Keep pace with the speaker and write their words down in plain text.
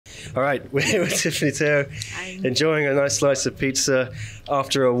All right, we're with Tiffany Teo, enjoying a nice slice of pizza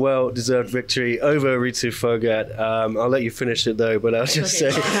after a well-deserved victory over Ritu Phogat. I'll let you finish it though, but I'll just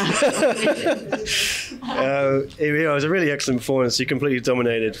say, it was a really excellent performance. You completely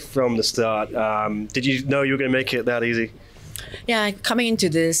dominated from the start. Did you know you were going to make it that easy? Yeah, coming into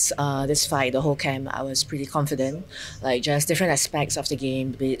this this fight, the whole camp, I was pretty confident. Like just different aspects of the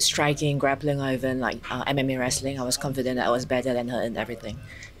game, be it striking, grappling, or even like MMA wrestling. I was confident that I was better than her in everything.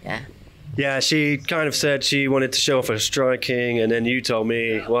 Yeah. Yeah, she kind of said she wanted to show off her striking, and then you told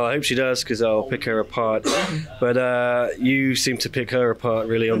me, well, I hope she does because I'll pick her apart. But you seemed to pick her apart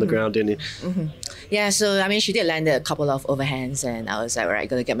really on the ground, didn't you? Yeah, so I mean, she did land a couple of overhands, and I was like, all right,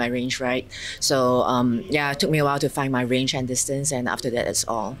 gotta get my range right. So yeah, it took me a while to find my range and distance, and after that, it's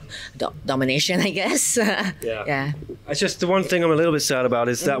all domination, I guess. Yeah. It's just the one thing I'm a little bit sad about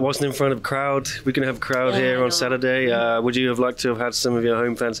is that wasn't in front of a crowd. We're going to have a crowd here on Saturday. Would you have liked to have had some of your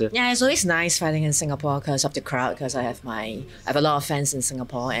home fans here? Yeah, it's always nice fighting in Singapore because of the crowd, because I have a lot of fans in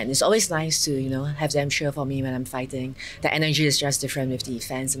Singapore, and it's always nice to, have them cheer for me when I'm fighting. The energy is just different with the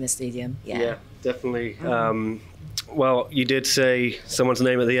fans in the stadium. Yeah, definitely. Well, you did say someone's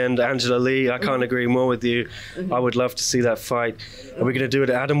name at the end, Angela Lee. I can't agree more with you. I would love to see that fight. Are we going to do it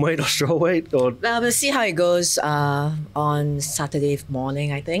at atom weight or straw weight? Or we'll see how it goes on Saturday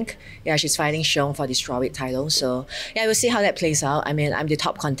morning, I think. Yeah, she's fighting Xiong for the strawweight title. So yeah, we'll see how that plays out. I mean, I'm the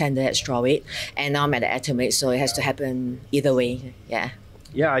top contender at strawweight, and now I'm at the atom weight, so it has to happen either way. Yeah.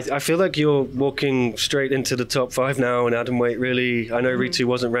 Yeah, I feel like you're walking straight into the top 5 now in atom weight, really. I know Ritu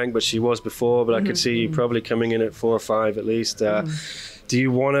wasn't ranked, but she was before, but I could see you probably coming in at 4 or 5 at least. Do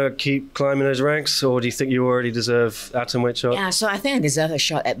you want to keep climbing those ranks, or do you think you already deserve atom weight shot? Yeah, so I think I deserve a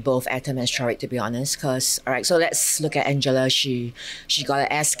shot at both atom and strawweight, to be honest. Because, all right, so let's look at Angela. She got an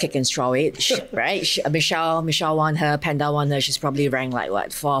ass kick in strawweight, right? Michelle won her, Panda won her. She's probably ranked like,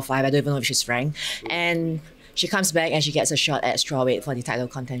 what, 4 or 5? I don't even know if she's ranked. And she comes back and she gets a shot at strawweight for the title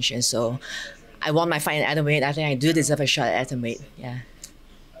contention. So I won my fight in atomweight. I think I do deserve a shot at atomweight. Yeah.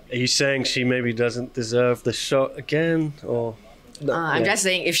 Are you saying she maybe doesn't deserve the shot again, or? No, I'm just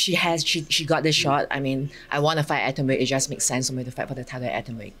saying if she got this shot. I mean, I want to fight atomweight. It just makes sense for me to fight for the title at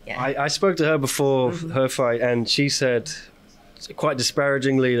atomweight. Yeah. I spoke to her before her fight, and she said quite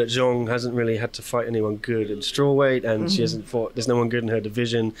disparagingly that Zhong hasn't really had to fight anyone good in strawweight, and she hasn't fought. There's no one good in her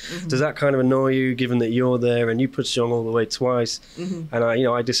division. Does that kind of annoy you, given that you're there and you pushed Zhong all the way twice? And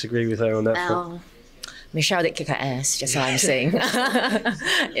I disagree with her on that front. Michelle did kick her ass. Just all I'm saying.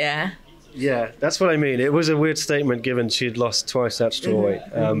 Yeah. Yeah, that's what I mean. It was a weird statement given she'd lost twice at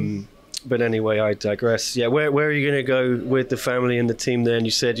strawweight. But anyway, I digress. Yeah, where are you going to go with the family and the team then? You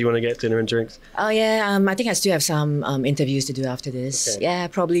said you want to get dinner and drinks. Oh, yeah. I think I still have some interviews to do after this. Okay. Yeah,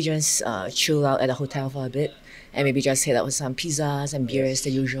 probably just chill out at the hotel for a bit and maybe just hit out with some pizzas and beers, the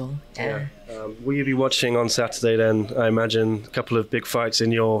usual. Yeah. Will you be watching on Saturday then? I imagine a couple of big fights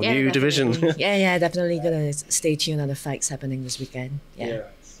in your new division. yeah, definitely going to stay tuned on the fights happening this weekend. Yeah.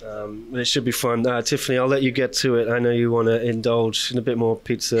 It should be fun. Tiffany, I'll let you get to it. I know you want to indulge in a bit more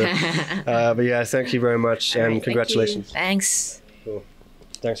pizza. But yeah, thank you very much and congratulations. Thanks. Cool.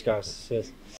 Thanks, guys. Cheers.